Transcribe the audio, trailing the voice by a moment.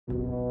Good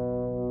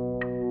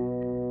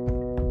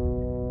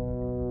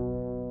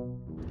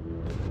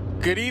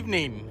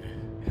evening,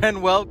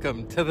 and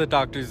welcome to the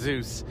Dr.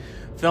 Zeus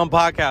Film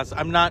Podcast.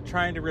 I'm not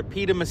trying to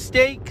repeat a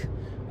mistake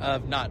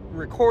of not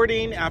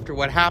recording after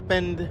what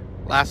happened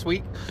last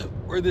week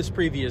or this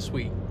previous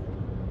week.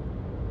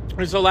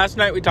 And so last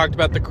night we talked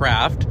about The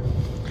Craft,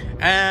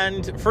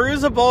 and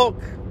Fairuza Balk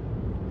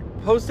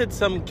posted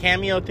some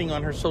cameo thing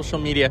on her social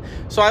media.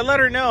 So I let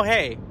her know,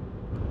 hey,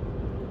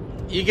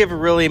 you give a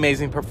really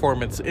amazing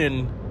performance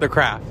in The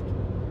Craft.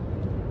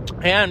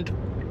 And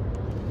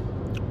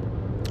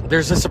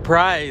there's a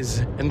surprise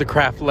in The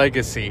Craft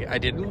Legacy. I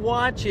didn't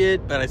watch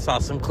it, but I saw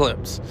some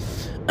clips.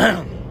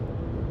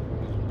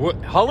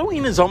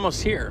 Halloween is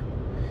almost here.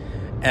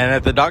 And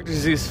at the Dr.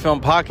 Zeus Film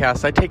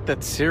Podcast, I take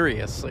that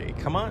seriously.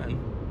 Come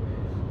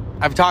on.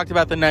 I've talked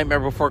about The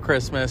Nightmare Before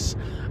Christmas.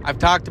 I've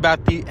talked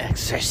about The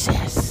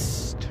Exorcist.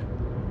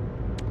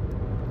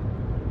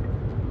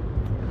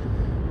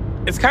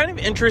 It's kind of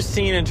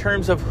interesting in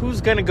terms of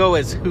who's going to go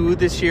as who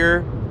this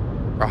year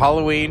for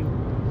Halloween.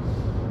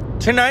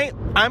 Tonight,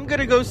 I'm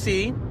going to go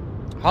see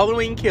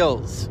Halloween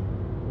Kills.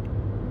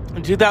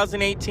 In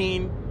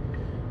 2018,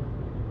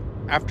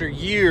 after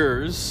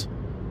years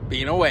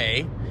being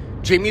away,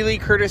 Jamie Lee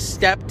Curtis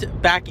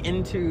stepped back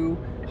into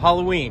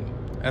Halloween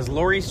as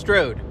Laurie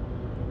Strode.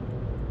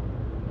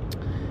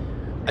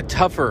 A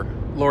tougher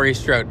Laurie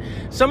Strode.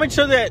 So much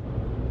so that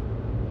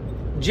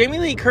Jamie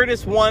Lee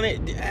Curtis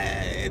wanted...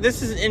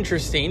 this is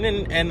interesting,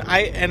 and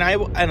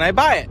I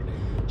buy it.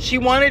 She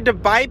wanted to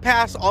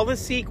bypass all the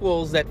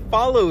sequels that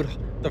followed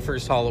the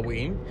first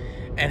Halloween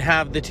and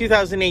have the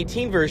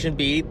 2018 version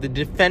be the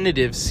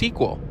definitive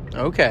sequel.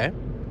 Okay.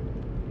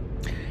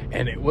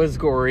 And it was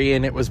gory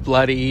and it was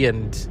bloody,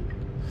 and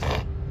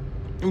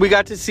we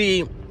got to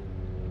see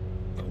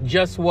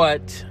just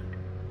what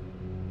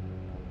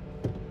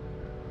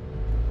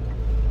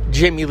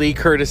Jamie Lee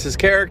Curtis's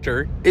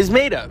character is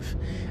made of.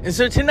 And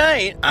so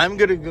tonight, I'm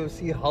going to go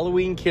see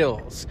Halloween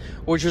Kills,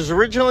 which was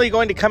originally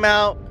going to come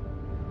out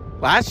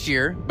last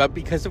year, but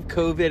because of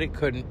COVID, it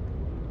couldn't.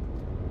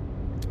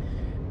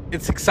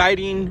 It's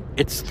exciting.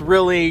 It's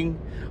thrilling.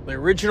 The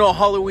original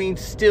Halloween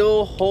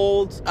still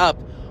holds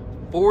up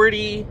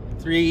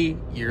 43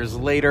 years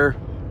later.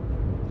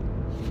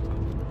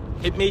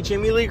 It made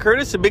Jamie Lee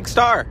Curtis a big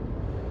star.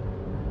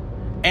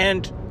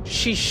 And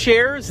she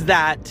shares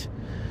that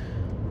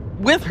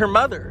with her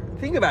mother.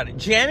 Think about it.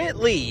 Janet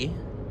Leigh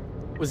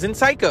was in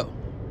Psycho.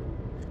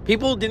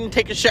 People didn't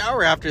take a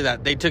shower after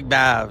that. They took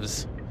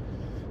baths.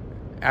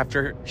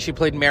 After she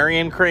played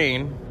Marion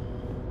Crane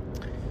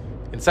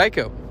in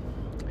Psycho.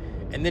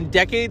 And then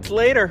decades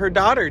later, her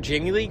daughter,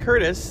 Jamie Lee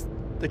Curtis,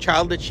 the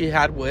child that she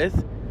had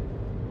with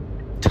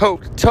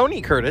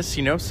Tony Curtis,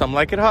 you know, Some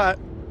Like It Hot,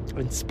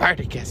 and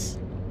Spartacus,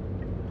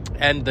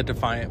 and The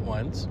Defiant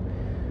Ones,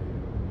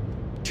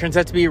 turns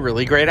out to be a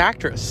really great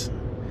actress.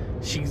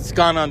 She's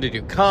gone on to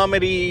do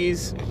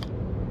comedies,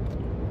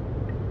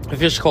 A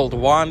Fish Called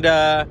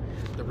Wanda,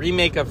 the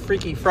remake of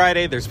Freaky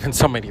Friday. There's been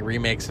so many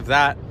remakes of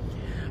that.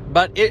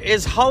 But it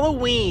is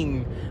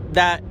Halloween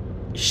that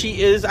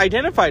she is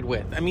identified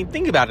with. I mean,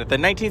 think about it. The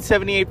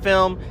 1978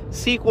 film,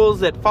 sequels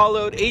that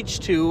followed,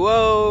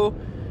 H2O.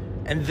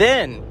 And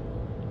then,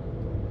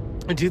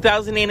 in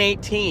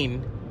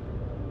 2017,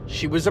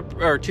 she was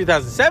approached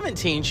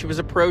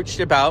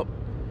about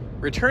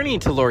returning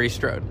to Laurie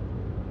Strode.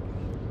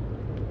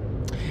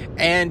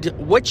 And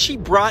what she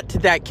brought to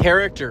that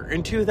character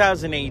in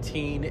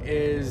 2018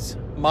 is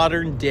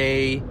modern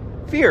day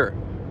fear.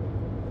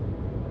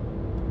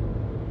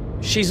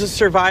 She's a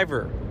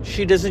survivor.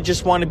 She doesn't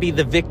just want to be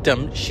the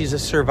victim. She's a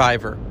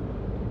survivor.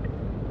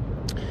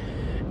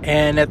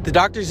 And at the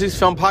Dr. Zeus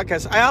Film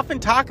Podcast, I often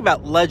talk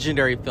about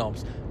legendary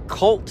films,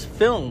 cult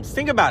films.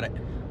 Think about it.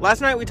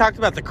 Last night we talked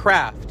about The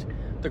Craft.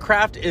 The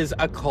Craft is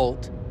a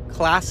cult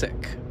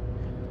classic.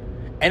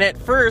 And at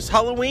first,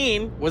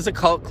 Halloween was a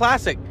cult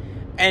classic.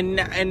 And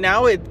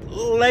now,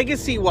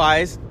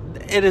 legacy-wise,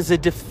 it is a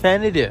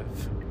definitive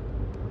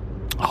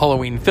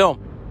Halloween film.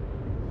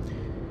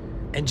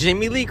 And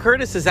Jamie Lee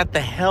Curtis is at the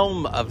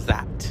helm of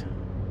that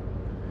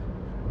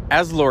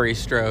as Laurie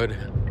Strode.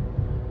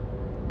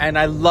 And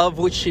I love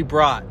what she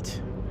brought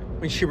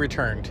when she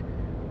returned.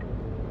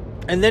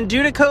 And then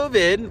due to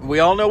COVID, we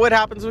all know what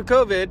happens with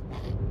COVID.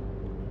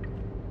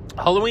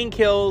 Halloween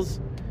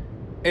Kills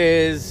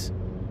is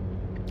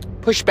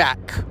pushed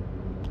back.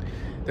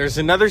 There's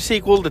another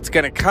sequel that's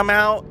going to come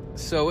out.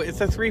 So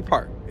it's a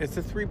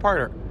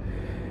three-parter.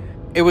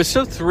 It was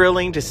so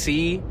thrilling to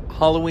see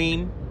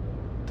Halloween,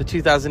 the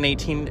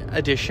 2018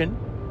 edition.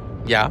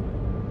 Yeah.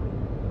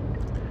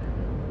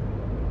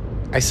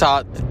 I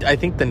saw it, I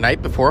think, the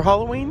night before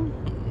Halloween.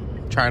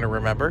 I'm trying to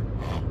remember.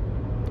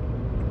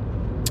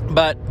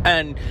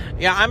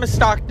 I'm a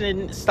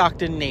Stockton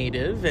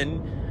native,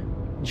 and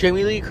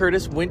Jamie Lee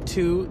Curtis went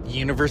to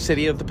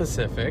University of the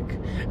Pacific,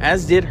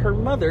 as did her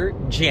mother,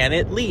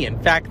 Janet Leigh. In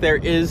fact, there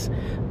is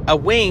a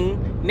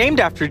wing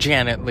named after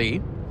Janet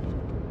Leigh.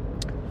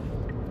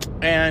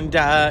 And,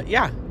 but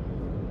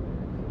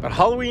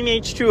Halloween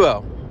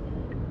H2O.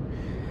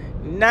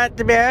 not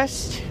the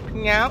best.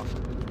 No.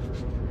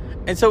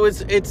 And so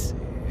it's,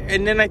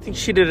 and then I think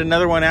she did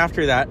another one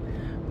after that.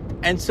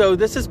 And so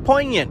this is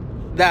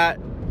poignant that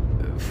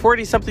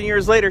 40-something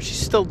years later, she's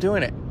still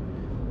doing it.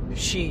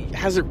 She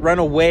hasn't run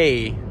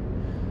away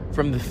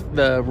from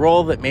the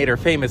role that made her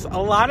famous.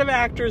 A lot of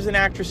actors and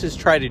actresses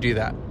try to do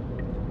that.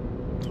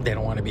 They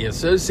don't want to be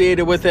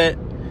associated with it.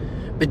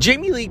 But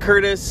Jamie Lee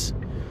Curtis,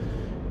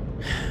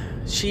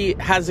 she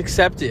has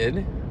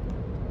accepted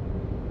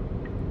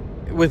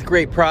with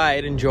great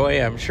pride and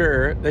joy, I'm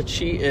sure, that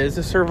she is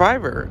a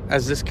survivor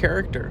as this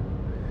character.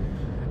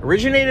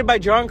 Originated by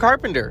John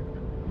Carpenter.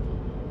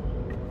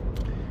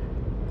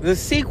 The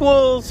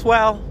sequels,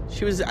 well,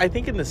 she was, I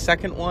think, in the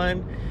second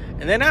one.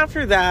 And then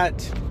after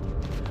that,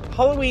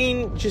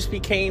 Halloween just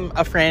became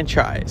a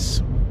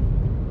franchise.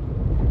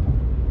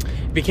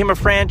 It became a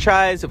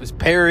franchise. It was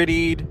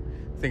parodied.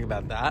 Think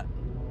about that.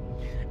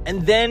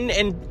 And then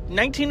in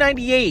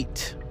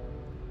 1998,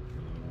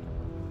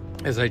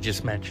 as I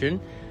just mentioned,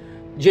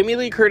 Jamie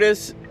Lee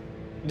Curtis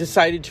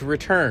decided to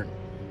return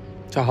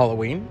to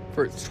Halloween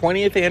for its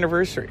 20th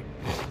anniversary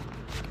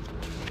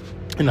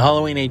in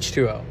Halloween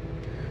H2O.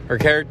 Her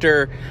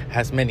character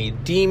has many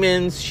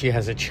demons. She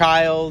has a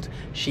child.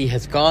 She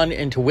has gone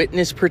into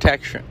witness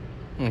protection.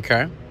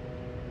 Okay?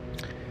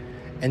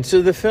 And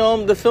so the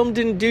film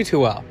didn't do too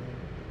well.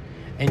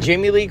 And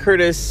Jamie Lee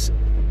Curtis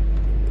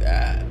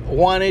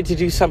wanted to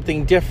do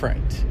something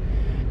different.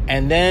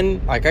 And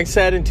then, like I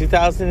said, in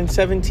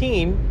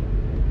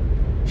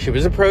 2017, she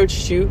was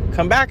approached to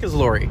come back as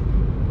Laurie.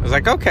 I was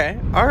like, okay,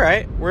 all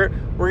right, we're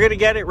going to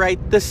get it right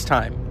this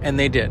time. And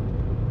they did.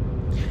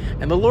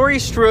 And the Laurie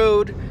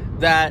Strode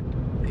that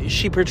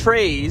she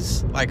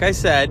portrays, like I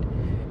said,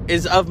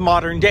 is of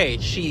modern day.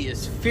 She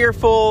is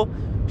fearful.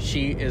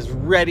 She is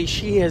ready.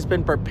 She has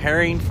been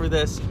preparing for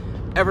this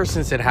ever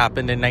since it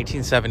happened in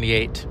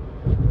 1978.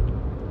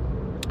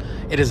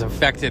 It has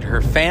affected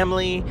her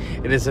family.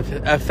 It has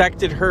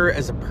affected her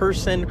as a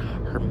person,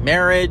 her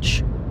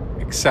marriage,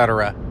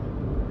 etc.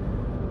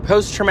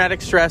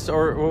 Post-traumatic stress,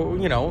 or,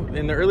 you know,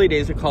 in the early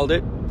days we called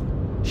it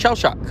shell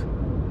shock.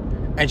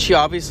 And she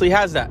obviously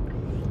has that.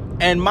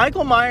 And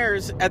Michael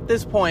Myers, at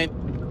this point,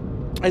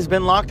 has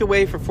been locked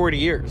away for 40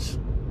 years.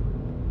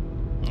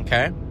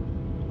 Okay?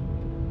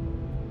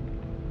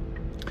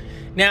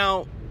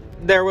 Now,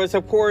 there was,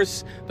 of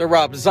course, the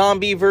Rob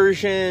Zombie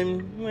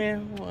version.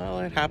 Well,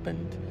 it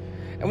happened.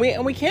 And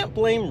we can't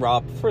blame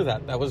Rob for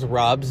that. That was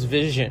Rob's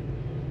vision.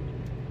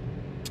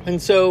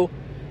 And so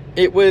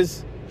it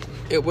was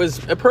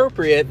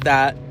appropriate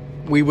that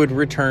we would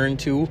return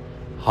to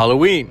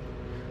Halloween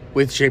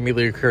with Jamie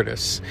Lee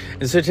Curtis.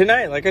 And so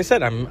tonight, like I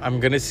said, I'm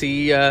going to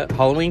see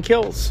Halloween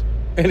Kills.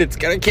 And it's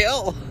going to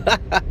kill.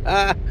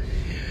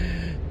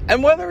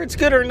 And whether it's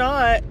good or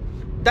not,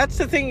 that's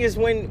the thing, is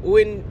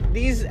when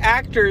these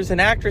actors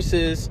and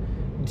actresses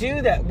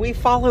do that, we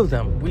follow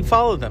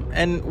them.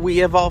 And we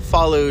have all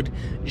followed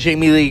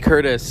Jamie Lee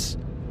Curtis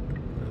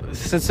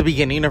since the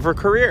beginning of her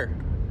career.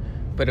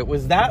 But it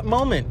was that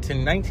moment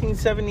in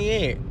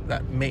 1978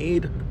 that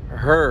made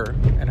her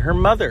and her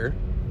mother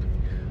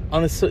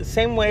on the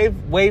same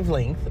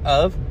wavelength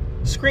of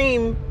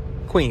Scream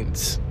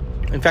Queens.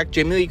 In fact,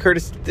 Jamie Lee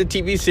Curtis, the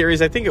TV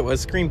series, I think it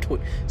was Scream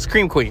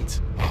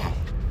Queens.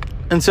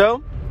 And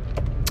so,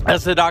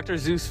 that's the Dr.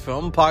 Zeus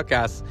Film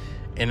Podcast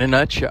in a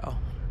nutshell.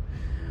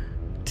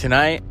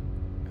 Tonight,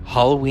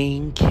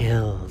 Halloween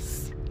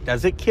Kills.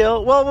 Does it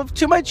kill? Well, with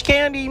too much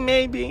candy,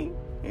 maybe.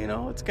 You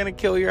know, it's going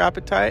to kill your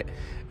appetite.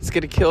 It's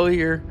going to kill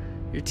your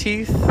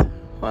teeth.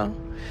 Well,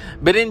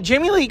 but in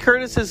Jamie Lee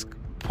Curtis's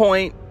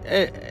point,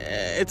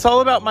 it's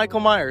all about Michael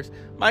Myers.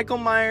 Michael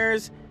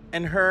Myers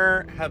and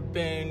her have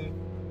been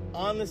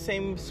on the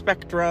same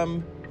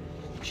spectrum,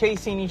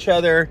 chasing each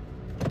other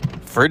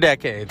for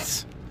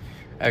decades.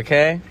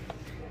 Okay?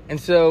 And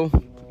so,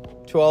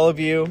 to all of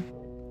you,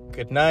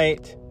 good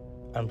night,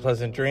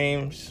 unpleasant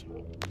dreams.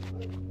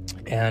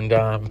 And,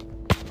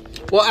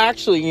 well,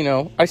 actually, you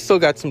know, I still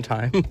got some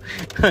time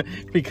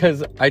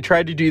because I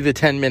tried to do the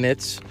 10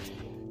 minutes.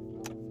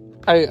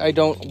 I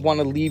don't want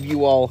to leave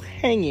you all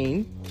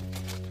hanging,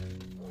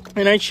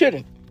 and I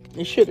shouldn't.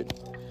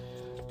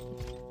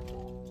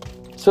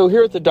 So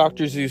here at the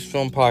Dr. Zeus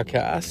Film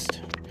Podcast,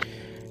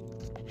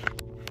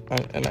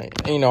 and I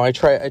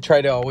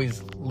try to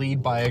always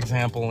lead by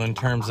example in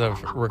terms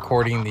of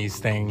recording these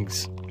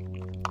things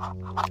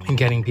and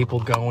getting people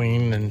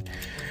going, and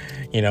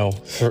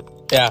this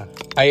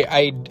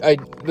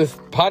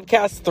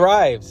podcast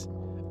thrives.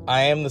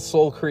 I am the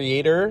sole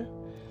creator.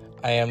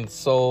 I am the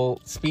sole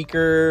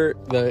speaker.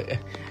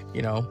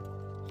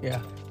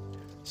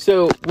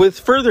 So without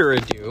further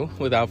ado,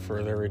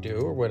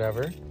 or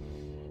whatever,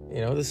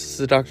 this is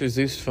the Dr.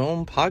 Zeus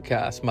Film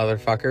Podcast,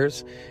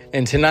 motherfuckers.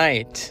 And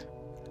tonight,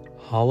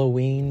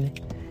 Halloween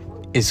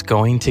is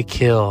going to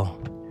kill.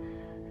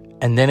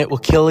 And then it will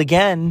kill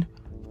again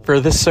for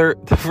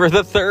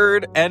the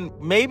third and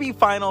maybe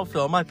final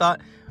film. I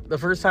thought the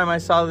first time I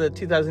saw the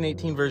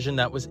 2018 version,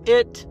 that was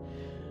it.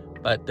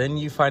 But then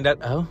you find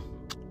out,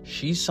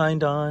 she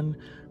signed on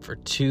for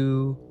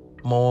 2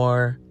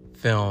 more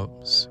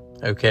films.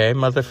 Okay,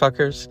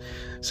 motherfuckers?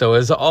 So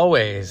as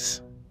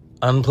always,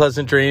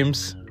 unpleasant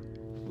dreams.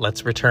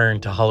 Let's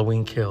return to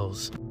Halloween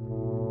Kills.